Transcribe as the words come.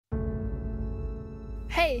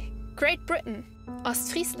Hey, Great Britain,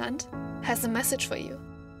 Ostfriesland has a message for you.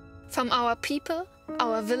 From our people,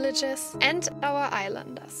 our villages and our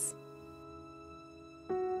islanders.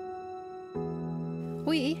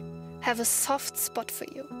 We have a soft spot for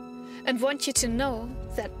you and want you to know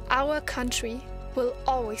that our country will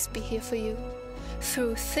always be here for you,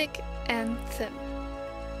 through thick and thin.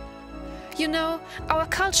 You know, our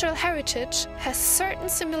cultural heritage has certain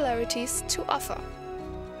similarities to offer.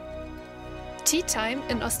 Teatime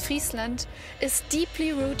in Ostfriesland is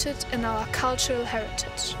deeply rooted in our cultural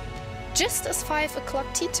heritage, just as 5 o'clock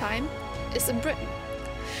tea time is in Britain.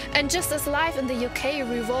 And just as life in the UK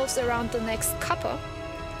revolves around the next cuppa,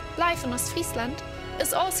 life in Ostfriesland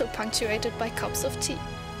is also punctuated by cups of tea.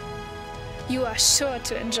 You are sure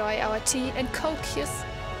to enjoy our tea and Kookjes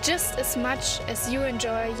just as much as you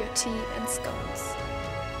enjoy your tea and scones.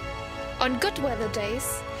 On good weather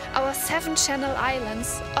days, our 7 Channel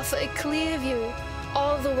Islands offer a clear view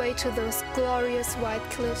all the way to those glorious white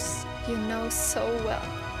cliffs you know so well.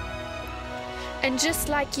 And just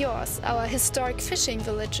like yours, our historic fishing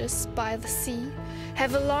villages by the sea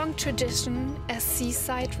have a long tradition as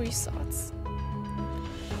seaside resorts.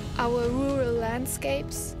 Our rural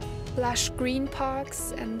landscapes, lush green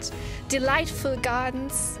parks and delightful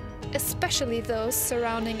gardens, especially those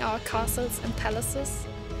surrounding our castles and palaces,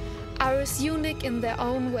 are as unique in their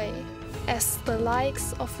own way as the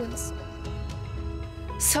likes of Windsor.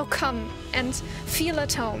 So come and feel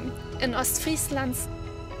at home in Ostfriesland's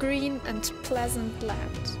green and pleasant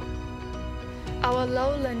land. Our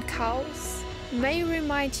lowland cows may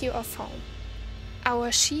remind you of home.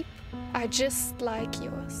 Our sheep are just like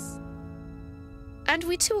yours. And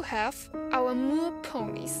we too have our moor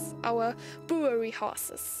ponies, our brewery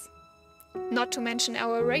horses. Not to mention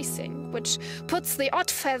our racing, which puts the odd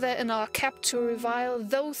feather in our cap to revile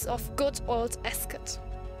those of good old Ascot.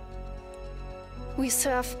 We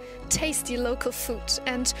serve tasty local food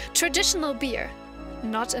and traditional beer,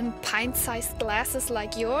 not in pint-sized glasses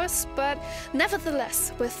like yours, but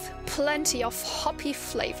nevertheless with plenty of hoppy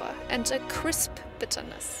flavor and a crisp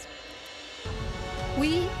bitterness.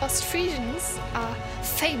 We Ostfriesians are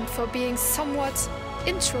famed for being somewhat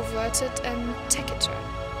introverted and taciturn.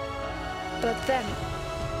 But then,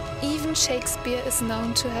 even Shakespeare is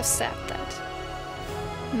known to have said that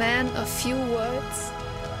men of few words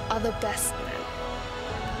are the best men.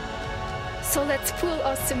 So let's pool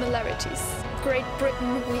our similarities. Great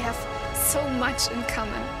Britain, we have so much in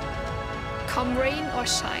common. Come rain or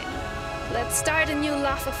shine, let's start a new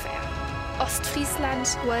love affair.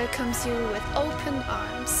 Ostfriesland welcomes you with open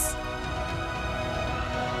arms.